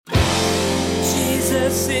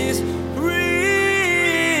Jesus is real.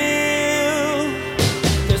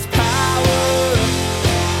 There's power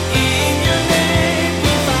in your name. We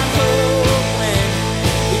find hope when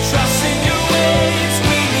we trust in your ways.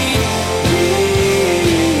 We need you.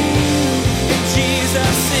 And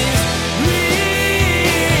Jesus is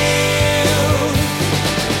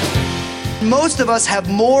real. Most of us have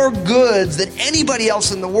more goods than anybody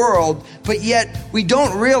else in the world, but yet we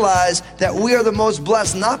don't realize that we are the most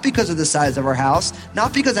blessed, not because of the size of our house,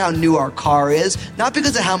 not because of how new our car is, not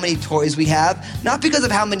because of how many toys we have, not because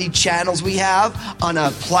of how many channels we have on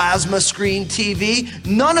a plasma screen TV.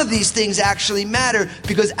 None of these things actually matter,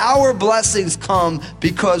 because our blessings come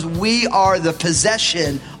because we are the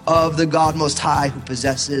possession of the God Most High, who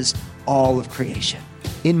possesses all of creation.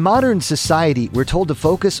 In modern society, we're told to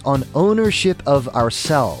focus on ownership of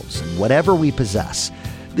ourselves and whatever we possess.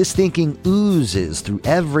 This thinking oozes through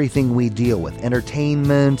everything we deal with: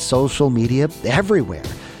 entertainment, social media, everywhere.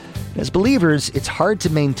 As believers, it's hard to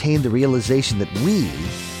maintain the realization that we,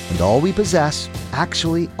 and all we possess,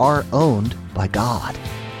 actually are owned by God.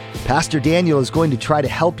 Pastor Daniel is going to try to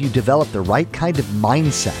help you develop the right kind of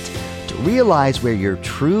mindset to realize where your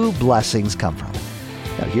true blessings come from.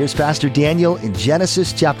 Now here's Pastor Daniel in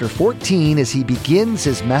Genesis chapter 14 as he begins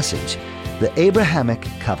his message, the Abrahamic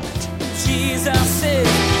Covenant. Jesus is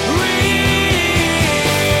real.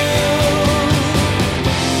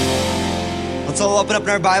 Let's all open up in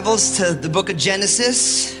our Bibles to the book of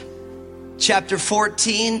Genesis, chapter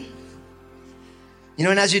 14. You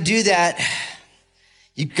know, and as you do that,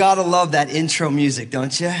 you gotta love that intro music,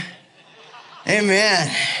 don't you?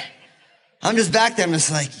 Amen. I'm just back there, I'm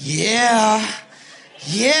just like, yeah.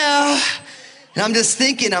 And I'm just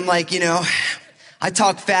thinking, I'm like, you know, I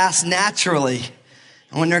talk fast naturally.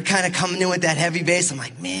 And when they're kind of coming in with that heavy bass, I'm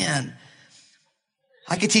like, man,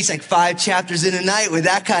 I could teach like 5 chapters in a night with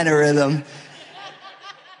that kind of rhythm.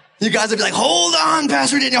 You guys would be like, hold on,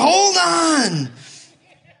 Pastor Daniel, hold on.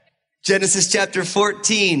 Genesis chapter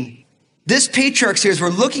 14. This patriarch series, we're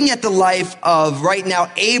looking at the life of, right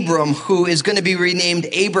now, Abram, who is going to be renamed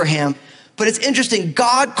Abraham. But it's interesting,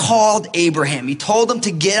 God called Abraham. He told him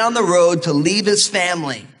to get on the road, to leave his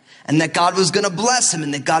family, and that God was going to bless him,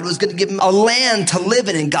 and that God was going to give him a land to live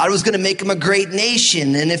in, and God was going to make him a great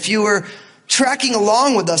nation. And if you were tracking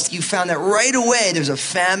along with us, you found that right away there's a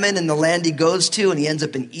famine in the land he goes to, and he ends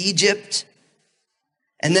up in Egypt.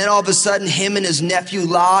 And then all of a sudden, him and his nephew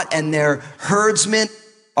Lot and their herdsmen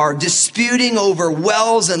are disputing over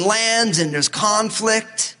wells and lands, and there's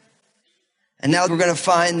conflict. And now we're going to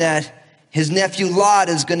find that his nephew Lot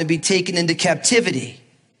is going to be taken into captivity,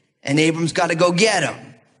 and Abram's got to go get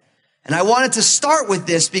him. And I wanted to start with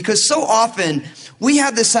this because so often we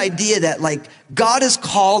have this idea that, like, God has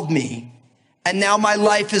called me, and now my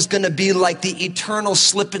life is going to be like the eternal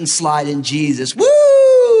slip and slide in Jesus.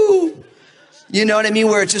 Woo! You know what I mean?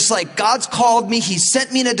 Where it's just like, God's called me, he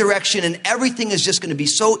sent me in a direction, and everything is just going to be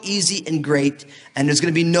so easy and great, and there's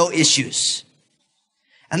going to be no issues.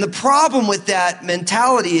 And the problem with that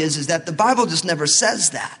mentality is that the Bible just never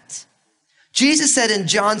says that. Jesus said in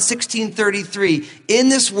John 16:33, in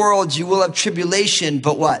this world you will have tribulation,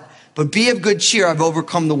 but what? But be of good cheer, I've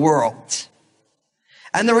overcome the world.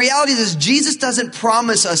 And the reality is Jesus doesn't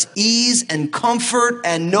promise us ease and comfort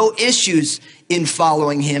and no issues in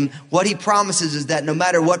following him. What he promises is that no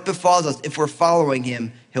matter what befalls us, if we're following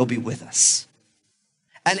him, he'll be with us.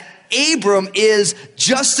 And Abram is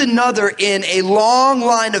just another in a long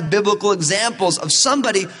line of biblical examples of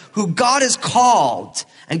somebody who God has called.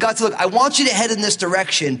 And God said, look, I want you to head in this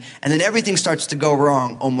direction. And then everything starts to go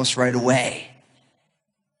wrong almost right away.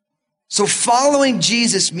 So following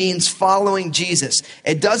Jesus means following Jesus.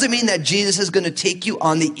 It doesn't mean that Jesus is going to take you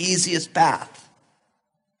on the easiest path.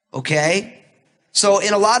 Okay? So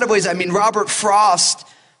in a lot of ways, I mean, Robert Frost,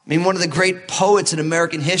 one of the great poets in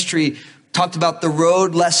American history, talked about the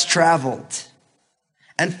road less traveled.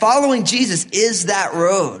 And following Jesus is that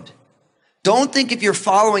road. Don't think if you're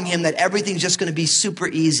following him that everything's just going to be super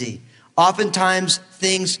easy. Oftentimes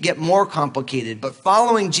things get more complicated, but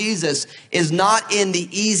following Jesus is not in the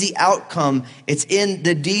easy outcome. It's in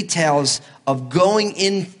the details of going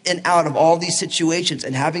in and out of all these situations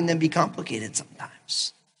and having them be complicated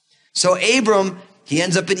sometimes. So Abram, he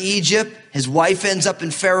ends up in Egypt. His wife ends up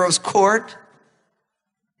in Pharaoh's court.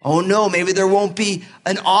 Oh no, maybe there won't be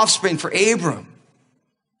an offspring for Abram.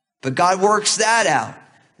 But God works that out.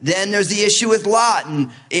 Then there's the issue with Lot. And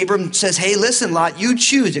Abram says, hey, listen, Lot, you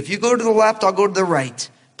choose. If you go to the left, I'll go to the right.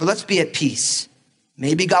 But let's be at peace.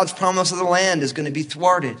 Maybe God's promise of the land is going to be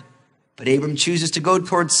thwarted. But Abram chooses to go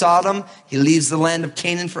towards Sodom. He leaves the land of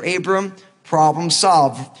Canaan for Abram. Problem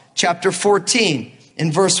solved. Chapter 14,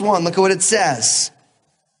 in verse 1, look at what it says.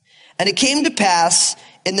 And it came to pass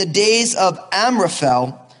in the days of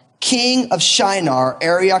Amraphel, king of Shinar,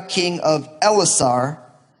 Arioch, king of Elasar,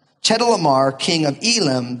 Chedorlaomer, king of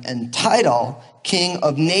Elam, and Tidal, king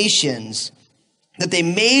of nations, that they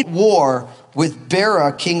made war with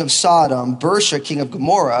Bera, king of Sodom, Bersha, king of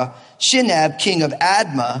Gomorrah, Shinab, king of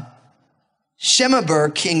Admah,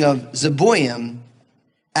 Shemeber, king of Zeboim,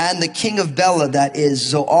 and the king of Bela, that is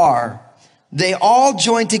Zoar. They all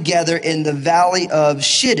joined together in the valley of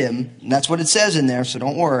Shittim, and that's what it says in there, so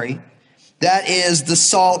don't worry. That is the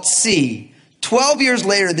Salt Sea. 12 years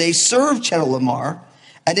later, they served Chedorlaomer,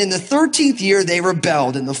 and in the 13th year, they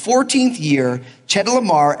rebelled. In the 14th year,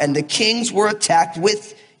 Chedorlaomer and the kings were attacked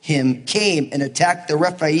with him, came and attacked the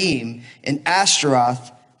Rephaim in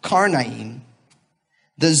Ashtaroth, Karnaim,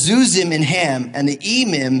 the Zuzim in Ham, and the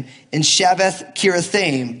Emim in Shaveth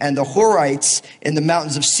Kirithaim, and the Horites in the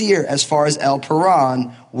mountains of Seir as far as El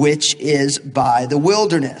Paran, which is by the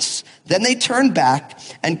wilderness. Then they turned back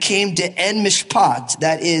and came to En Mishpat,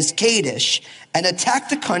 that is Kadesh, and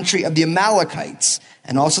attacked the country of the Amalekites,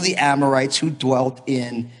 and also the Amorites who dwelt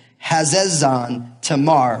in Hazezon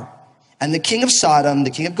Tamar. And the king of Sodom,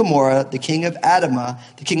 the king of Gomorrah, the king of Admah,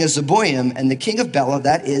 the king of Zeboim, and the king of Bela,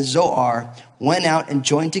 that is Zoar, went out and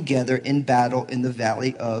joined together in battle in the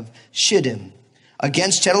valley of Shittim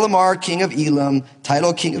against Chedorlaomer, king of Elam,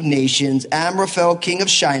 Tidal, king of nations, Amraphel, king of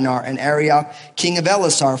Shinar, and Arioch, king of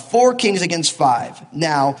Elasar, 4 kings against 5.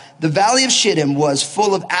 Now, the valley of Shittim was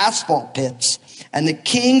full of asphalt pits, and the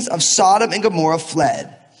kings of Sodom and Gomorrah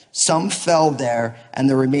fled. Some fell there, and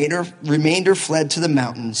the remainder fled to the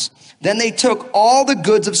mountains. Then they took all the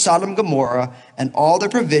goods of Sodom and Gomorrah and all their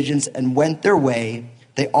provisions and went their way.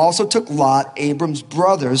 They also took Lot, Abram's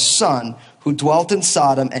brother's son, who dwelt in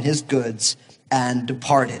Sodom, and his goods, and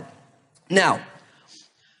departed. Now,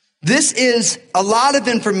 this is a lot of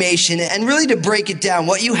information, and really to break it down,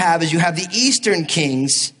 what you have is you have the Eastern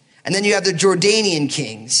kings, and then you have the Jordanian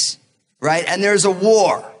kings, right? And there's a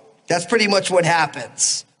war. That's pretty much what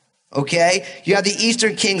happens. Okay? You have the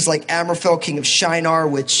Eastern kings like Amraphel, king of Shinar,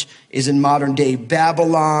 which is in modern day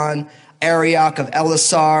Babylon, Arioch of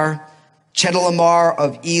Elasar, Chedorlaomer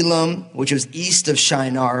of Elam, which is east of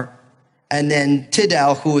Shinar, and then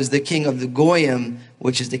Tidal, who is the king of the Goyim,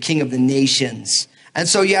 which is the king of the nations. And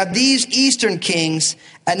so you have these Eastern kings,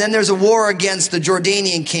 and then there's a war against the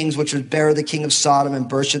Jordanian kings, which was Bera, the king of Sodom, and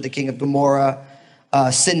Bersha, the king of Gomorrah,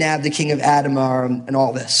 Sinab, the king of Admah, and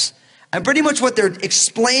all this. And pretty much what they're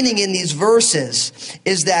explaining in these verses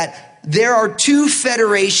is that there are 2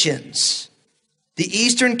 federations. The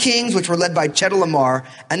Eastern kings, which were led by Chedorlaomer,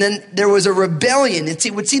 and then there was a rebellion.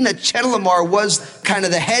 It would seem that Chedorlaomer was kind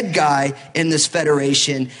of the head guy in this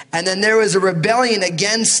federation, and then there was a rebellion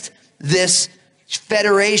against this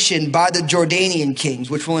federation by the Jordanian kings,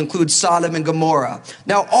 which will include Sodom and Gomorrah.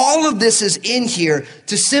 Now, all of this is in here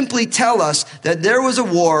to simply tell us that there was a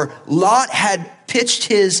war. Lot had pitched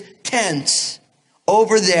his tents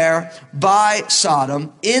over there by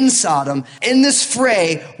Sodom, in Sodom. In this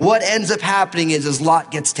fray, what ends up happening is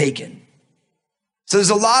Lot gets taken. So there's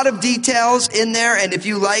a lot of details in there, and if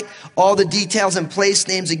you like all the details and place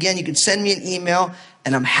names, again, you can send me an email,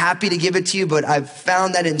 and I'm happy to give it to you, but I've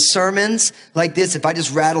found that in sermons like this, if I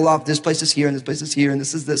just rattle off this place is here, and this place is here, and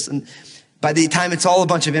this is this, and by the time it's all a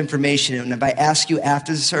bunch of information, and if I ask you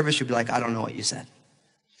after the service, you'll be like, I don't know what you said.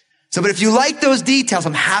 So, but if you like those details,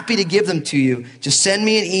 I'm happy to give them to you. Just send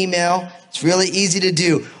me an email. It's really easy to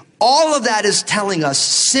do. All of that is telling us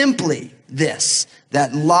simply this,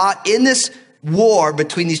 that Lot, in this war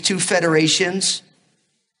between these 2 federations,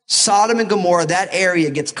 Sodom and Gomorrah, that area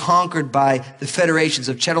gets conquered by the federations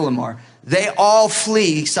of Chedorlaomer. They all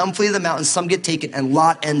flee. Some flee to the mountains, some get taken, and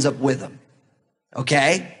Lot ends up with them.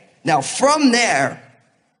 Okay? Now, from there,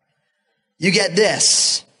 you get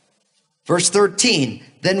this. Verse 13.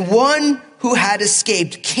 Then one who had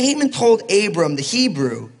escaped came and told Abram the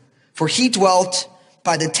Hebrew, for he dwelt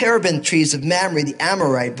by the terebinth trees of Mamre the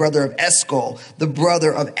Amorite, brother of Eshcol, the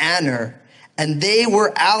brother of Aner, and they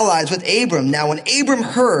were allies with Abram. Now when Abram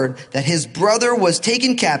heard that his brother was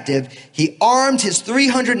taken captive, he armed his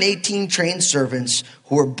 318 trained servants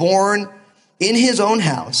who were born in his own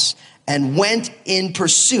house and went in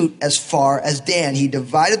pursuit as far as Dan. He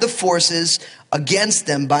divided the forces against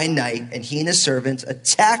them by night, and he and his servants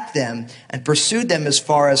attacked them and pursued them as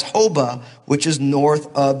far as Hobah, which is north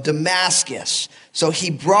of Damascus. So he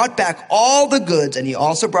brought back all the goods, and he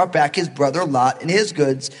also brought back his brother Lot and his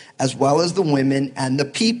goods, as well as the women and the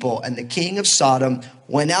people. And the king of Sodom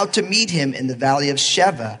went out to meet him in the valley of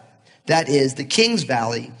Sheva, that is the king's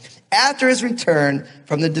valley, after his return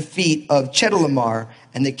from the defeat of Chedorlaomer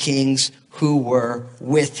and the kings who were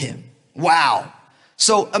with him. Wow.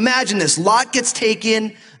 So imagine this. Lot gets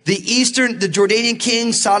taken. The Jordanian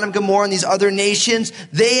kings, Sodom and Gomorrah, and these other nations,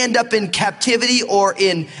 they end up in captivity or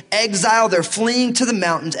in exile. They're fleeing to the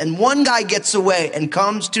mountains. And one guy gets away and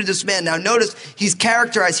comes to this man. Now notice he's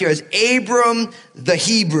characterized here as Abram the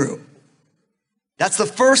Hebrew. That's the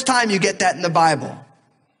first time you get that in the Bible.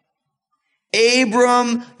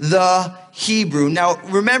 Abram the Hebrew. Now,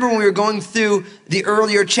 remember when we were going through the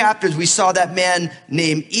earlier chapters, we saw that man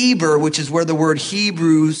named Eber, which is where the word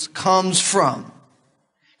Hebrews comes from.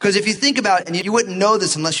 Because if you think about it, and you wouldn't know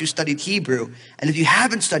this unless you studied Hebrew, and if you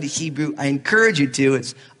haven't studied Hebrew, I encourage you to.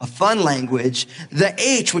 It's a fun language. The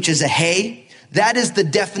H, which is a hey, that is the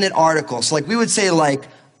definite article. So like we would say like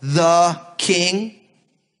the king.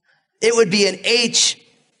 It would be an H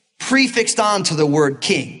prefixed on to the word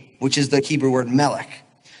king, which is the Hebrew word melech.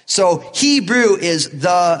 So Hebrew is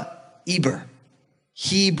the Eber.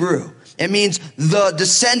 Hebrew. It means the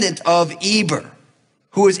descendant of Eber,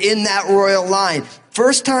 who is in that royal line.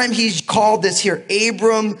 First time he's called this here,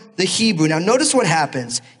 Abram the Hebrew. Now notice what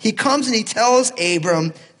happens. He comes and he tells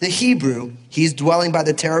Abram the Hebrew, he's dwelling by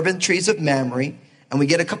the terebinth trees of Mamre, and we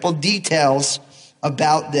get a couple details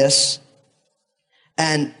about this.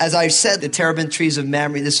 And as I said, the terebinth trees of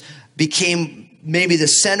Mamre, this became maybe the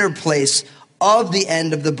center place of the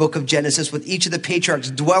end of the book of Genesis, with each of the patriarchs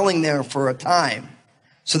dwelling there for a time.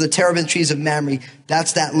 So the terebinth trees of Mamre,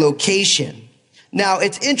 that's that location. Now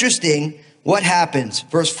it's interesting what happens.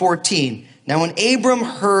 Verse 14. Now when Abram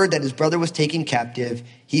heard that his brother was taken captive,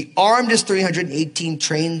 he armed his 318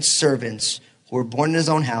 trained servants who were born in his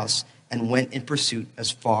own house and went in pursuit as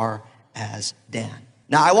far as Dan.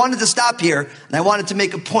 Now I wanted to stop here and I wanted to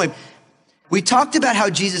make a point. We talked about how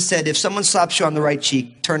Jesus said, if someone slaps you on the right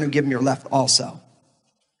cheek, turn and give him your left also.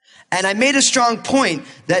 And I made a strong point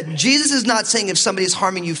that Jesus is not saying if somebody's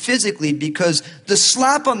harming you physically, because the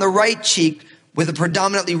slap on the right cheek with a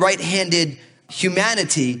predominantly right-handed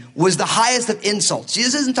humanity was the highest of insults.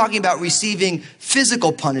 Jesus isn't talking about receiving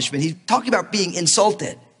physical punishment. He's talking about being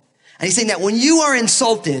insulted. And he's saying that when you are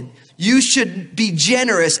insulted, you should be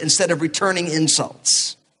generous instead of returning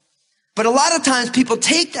insults. But a lot of times people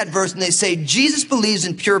take that verse and they say, Jesus believes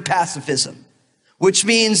in pure pacifism, which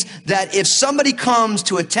means that if somebody comes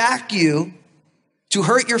to attack you, to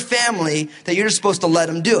hurt your family, that you're just supposed to let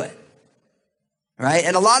them do it. Right?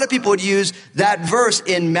 And a lot of people would use that verse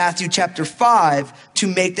in Matthew chapter 5 to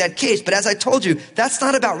make that case. But as I told you, that's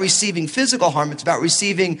not about receiving physical harm. It's about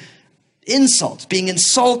receiving insults, being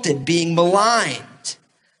insulted, being maligned.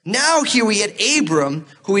 Now here we get Abram,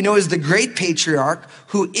 who we know is the great patriarch,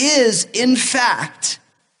 who is, in fact,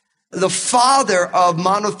 the father of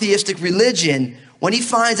monotheistic religion. When he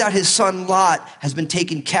finds out his son Lot has been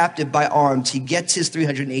taken captive by arms, he gets his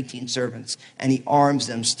 318 servants and he arms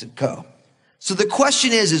them to go. So the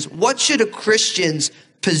question is what should a Christian's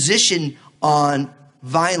position on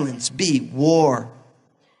violence be? War.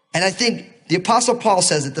 And I think the Apostle Paul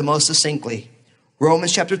says it the most succinctly.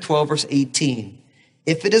 Romans chapter 12, verse 18.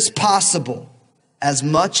 If it is possible, as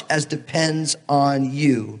much as depends on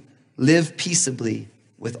you, live peaceably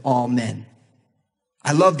with all men.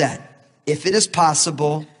 I love that. If it is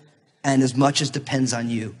possible, and as much as depends on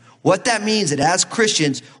you. What that means is that as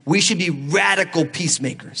Christians, we should be radical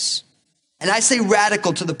peacemakers. And I say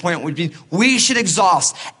radical to the point where we should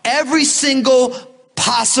exhaust every single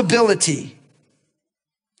possibility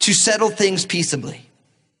to settle things peaceably.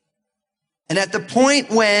 And at the point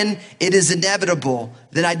when it is inevitable,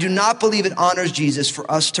 then I do not believe it honors Jesus for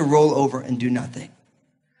us to roll over and do nothing.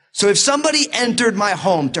 So if somebody entered my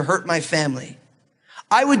home to hurt my family,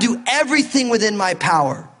 I would do everything within my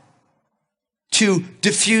power to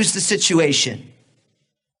diffuse the situation.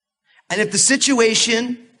 And if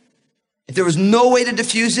there was no way to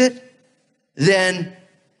diffuse it, then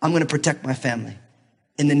I'm going to protect my family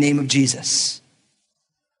in the name of Jesus.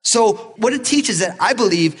 So what it teaches that I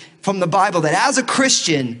believe from the Bible that as a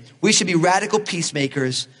Christian, we should be radical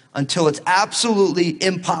peacemakers until it's absolutely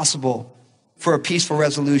impossible for a peaceful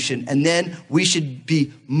resolution. And then we should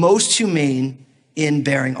be most humane in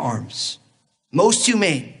bearing arms. Most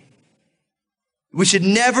humane. We should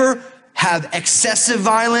never have excessive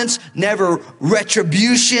violence, never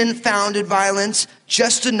retribution-founded violence,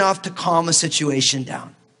 just enough to calm a situation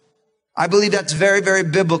down. I believe that's very, very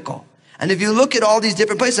biblical. And if you look at all these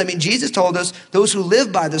different places, Jesus told us those who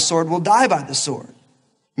live by the sword will die by the sword.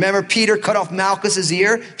 Remember, Peter cut off Malchus's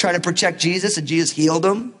ear trying to protect Jesus, and Jesus healed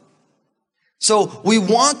him. So we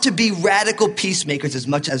want to be radical peacemakers as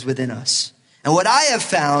much as within us. And what I have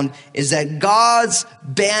found is that God's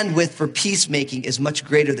bandwidth for peacemaking is much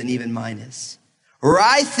greater than even mine is. Where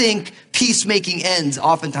I think peacemaking ends,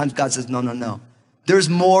 oftentimes God says, no. there's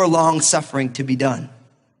more long suffering to be done.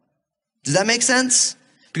 Does that make sense?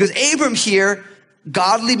 Because Abram here,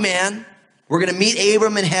 godly man, we're going to meet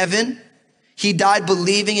Abram in heaven. He died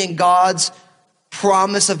believing in God's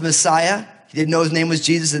promise of Messiah. He didn't know his name was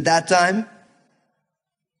Jesus at that time.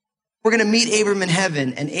 We're going to meet Abram in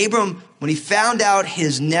heaven. And Abram, when he found out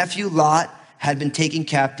his nephew Lot had been taken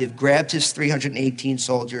captive, grabbed his 318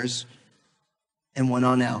 soldiers and went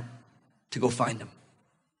on out to go find him.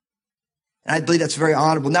 And I believe that's very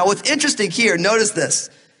honorable. Now, what's interesting here, notice this,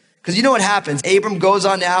 because you know what happens. Abram goes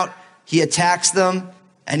on out, he attacks them,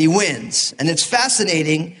 and he wins. And it's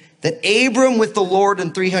fascinating that Abram with the Lord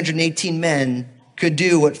and 318 men could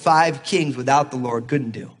do what 5 kings without the Lord couldn't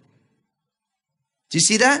do. Do you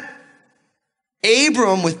see that?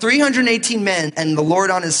 Abram with 318 men and the Lord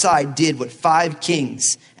on his side did what 5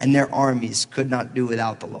 kings and their armies could not do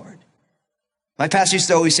without the Lord. My pastor used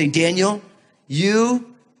to always say, Daniel, you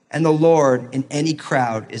and the Lord in any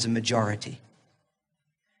crowd is a majority.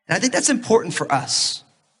 And I think that's important for us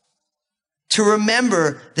to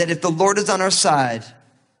remember that if the Lord is on our side,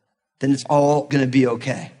 then it's all going to be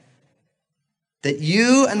okay. That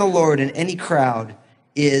you and the Lord in any crowd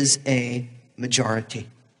is a majority.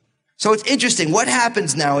 So it's interesting. What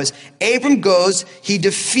happens now is Abram goes, he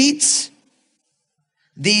defeats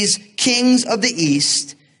these kings of the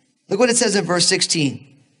east. Look what it says in verse 16.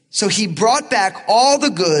 So he brought back all the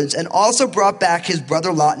goods and also brought back his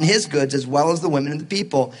brother Lot and his goods, as well as the women and the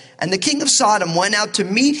people. And the king of Sodom went out to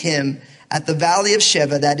meet him at the valley of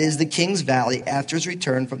Sheva, that is the king's valley, after his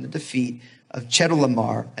return from the defeat of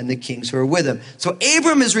Chedorlaomer and the kings who are with him. So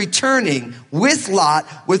Abram is returning with Lot,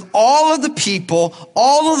 with all of the people,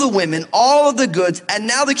 all of the women, all of the goods, and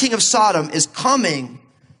now the king of Sodom is coming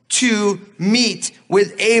to meet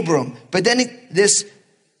with Abram. But then this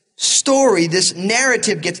story, this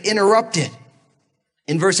narrative gets interrupted.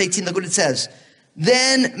 In verse 18, look what it says.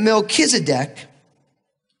 Then Melchizedek,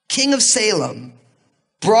 king of Salem,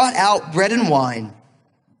 brought out bread and wine.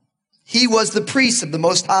 He was the priest of the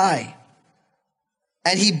Most High.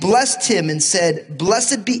 And he blessed him and said,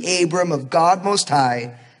 Blessed be Abram of God Most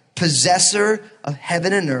High, possessor of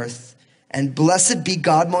heaven and earth. And blessed be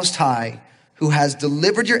God Most High, who has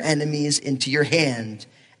delivered your enemies into your hand.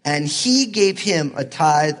 And he gave him a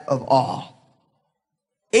tithe of all.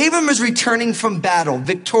 Abram is returning from battle,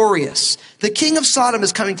 victorious. The king of Sodom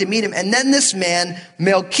is coming to meet him. And then this man,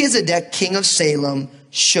 Melchizedek, king of Salem,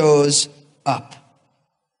 shows up.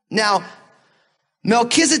 Now,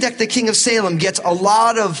 Melchizedek, the king of Salem, gets a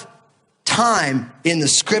lot of time in the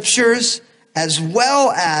scriptures as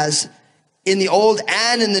well as in the Old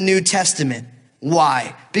and in the New Testament.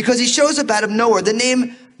 Why? Because he shows up out of nowhere. The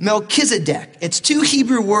name Melchizedek, it's 2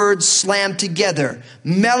 Hebrew words slammed together,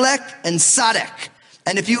 Melech and Sadek.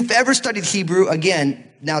 And if you've ever studied Hebrew,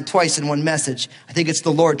 again, now twice in one message, I think it's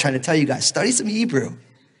the Lord trying to tell you guys, study some Hebrew.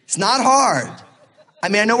 It's not hard. I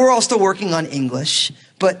mean, I know we're all still working on English,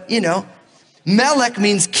 but you know, Melech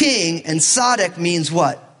means king and Sadek means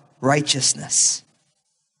what? Righteousness.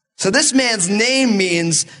 So this man's name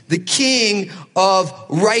means the king of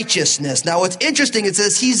righteousness. Now what's interesting, it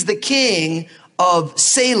says he's the king of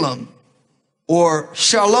Salem or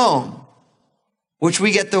Shalom, which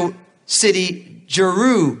we get the city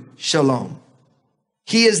Jerusalem.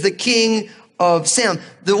 He is the king of Salem.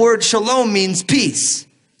 The word shalom means peace.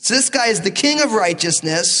 So this guy is the king of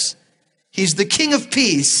righteousness. He's the king of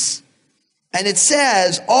peace. And it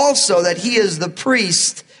says also that he is the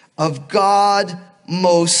priest of God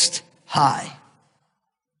Most High.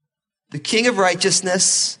 The king of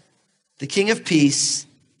righteousness, the king of peace,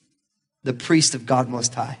 the priest of God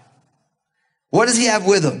Most High. What does he have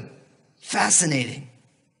with him? Fascinating.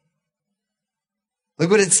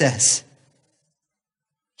 Look what it says.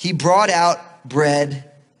 He brought out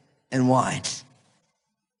bread and wine.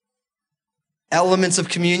 Elements of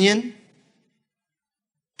communion,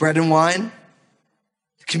 bread and wine,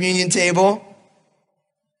 the communion table.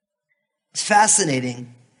 It's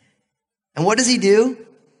fascinating. And what does he do?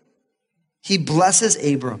 He blesses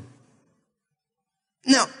Abram.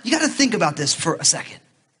 Now, you got to think about this for a second.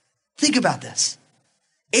 Think about this.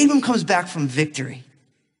 Abram comes back from victory,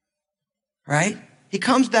 right? He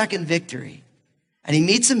comes back in victory, and he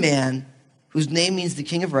meets a man whose name means the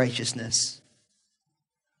king of righteousness,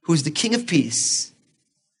 who's the king of peace,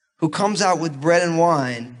 who comes out with bread and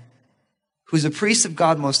wine, who's a priest of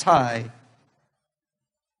God Most High,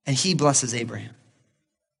 and he blesses Abraham.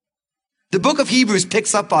 The book of Hebrews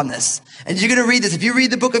picks up on this. And you're going to read this. If you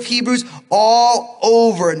read the book of Hebrews all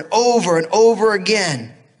over and over and over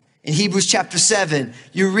again, in Hebrews chapter 7,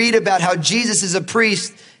 you read about how Jesus is a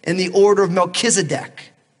priest in the order of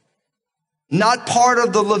Melchizedek. Not part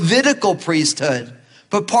of the Levitical priesthood,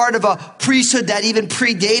 but part of a priesthood that even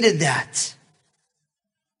predated that.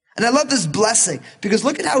 And I love this blessing because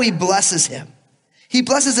look at how he blesses him. He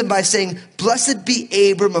blesses him by saying, "Blessed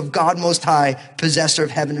be Abram of God Most High, possessor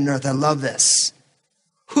of heaven and earth." I love this.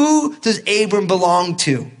 Who does Abram belong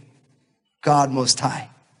to? God Most High.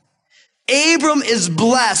 Abram is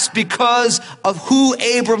blessed because of who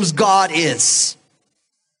Abram's God is.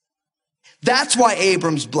 That's why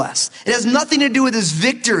Abram's blessed. It has nothing to do with his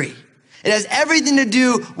victory. It has everything to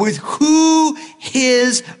do with who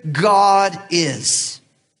his God is.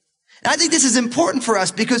 And I think this is important for us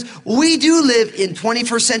because we do live in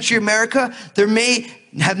 21st century America. There may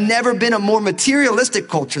have never been a more materialistic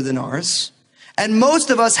culture than ours. And most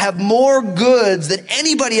of us have more goods than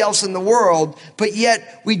anybody else in the world, but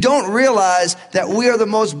yet we don't realize that we are the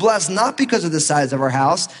most blessed, not because of the size of our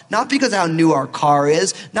house, not because of how new our car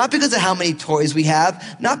is, not because of how many toys we have,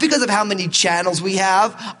 not because of how many channels we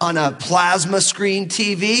have on a plasma screen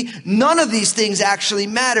TV. None of these things actually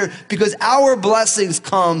matter because our blessings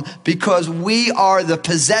come because we are the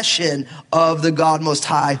possession of the God Most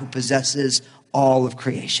High who possesses all of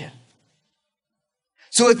creation.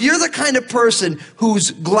 So if you're the kind of person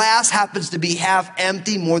whose glass happens to be half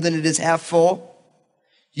empty more than it is half full,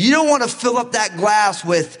 you don't want to fill up that glass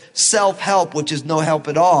with self-help, which is no help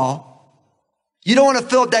at all. You don't want to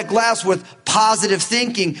fill up that glass with positive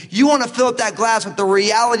thinking. You want to fill up that glass with the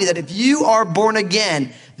reality that if you are born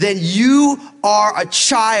again, then you are a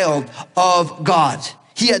child of God.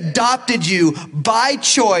 He adopted you by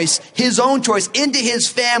choice, his own choice, into his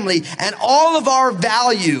family, and all of our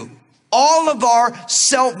value, all of our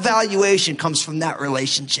self-valuation comes from that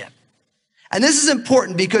relationship. And this is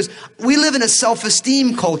important because we live in a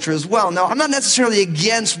self-esteem culture as well. Now, I'm not necessarily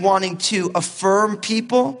against wanting to affirm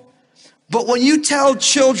people, but when you tell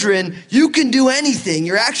children you can do anything,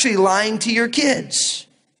 you're actually lying to your kids.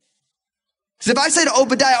 Because if I say to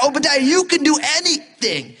Obadiah, you can do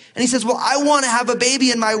anything. And he says, well, I want to have a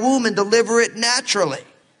baby in my womb and deliver it naturally.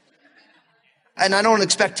 And I don't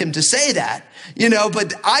expect him to say that,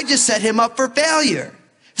 but I just set him up for failure.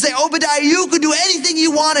 Say, Obadiah, you could do anything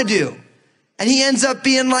you want to do. And he ends up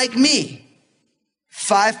being like me,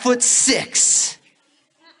 5'6",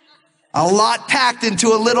 a lot packed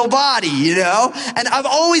into a little body, And I've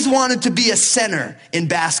always wanted to be a center in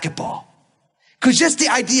basketball. Because just the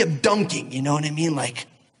idea of dunking, you know what I mean?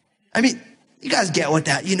 You guys get what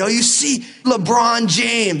that, you see LeBron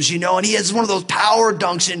James, and he has one of those power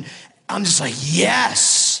dunks and I'm just like,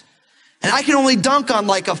 yes. And I can only dunk on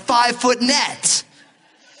like a 5-foot net.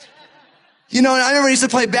 And I remember I used to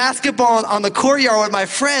play basketball on the courtyard with my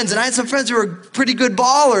friends, and I had some friends who were pretty good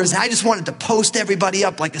ballers, and I just wanted to post everybody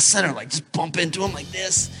up like a center, like just bump into them like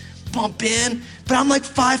this, bump in. But I'm like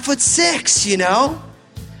 5'6",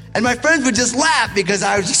 And my friends would just laugh because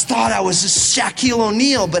I just thought I was just Shaquille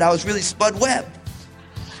O'Neal, but I was really Spud Webb.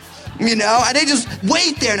 And they just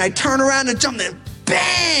wait there, and I turn around and jump and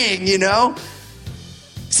bang,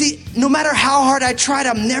 See, no matter how hard I tried,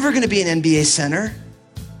 I'm never going to be an NBA center.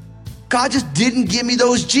 God just didn't give me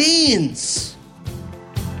those genes.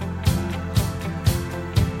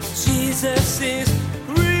 Jesus is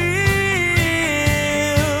real.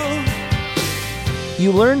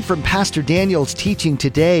 You learned from Pastor Daniel's teaching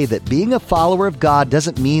today that being a follower of God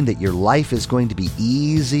doesn't mean that your life is going to be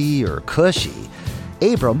easy or cushy.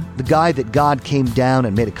 Abram, the guy that God came down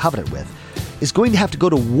and made a covenant with, is going to have to go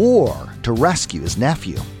to war to rescue his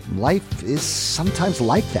nephew. Life is sometimes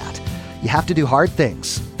like that. You have to do hard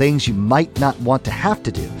things, things you might not want to have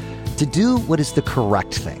to do what is the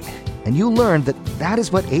correct thing. And you learned that that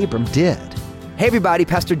is what Abram did. Hey everybody,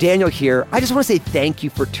 Pastor Daniel here. I just want to say thank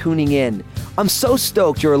you for tuning in. I'm so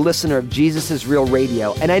stoked you're a listener of Jesus is Real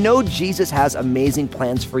Radio, and I know Jesus has amazing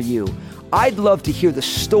plans for you. I'd love to hear the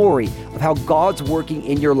story of how God's working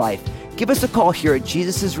in your life. Give us a call here at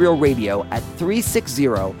Jesus is Real Radio at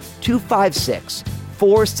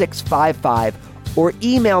 360-256-4655 or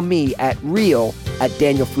email me at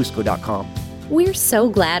real@danielfusco.com. We're so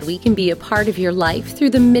glad we can be a part of your life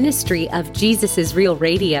through the ministry of Jesus is Real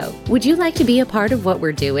Radio. Would you like to be a part of what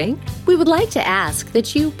we're doing? We would like to ask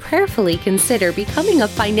that you prayerfully consider becoming a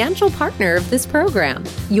financial partner of this program.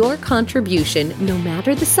 Your contribution, no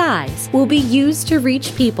matter the size, will be used to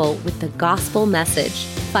reach people with the gospel message.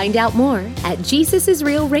 Find out more at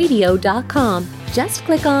JesusIsRealRadio.com. Just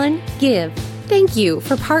click on Give. Thank you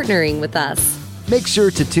for partnering with us. Make sure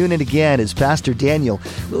to tune in again as Pastor Daniel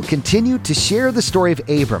will continue to share the story of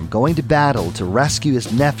Abram going to battle to rescue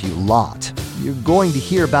his nephew Lot. You're going to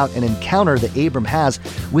hear about an encounter that Abram has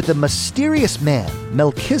with a mysterious man,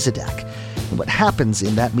 Melchizedek, and what happens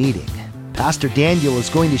in that meeting. Pastor Daniel is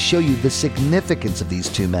going to show you the significance of these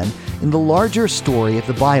two men in the larger story of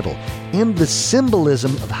the Bible and the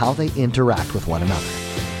symbolism of how they interact with one another.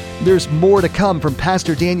 There's more to come from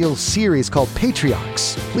Pastor Daniel's series called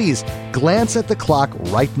Patriarchs. Please glance at the clock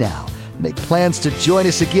right now. Make plans to join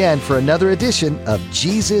us again for another edition of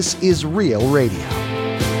Jesus is Real Radio.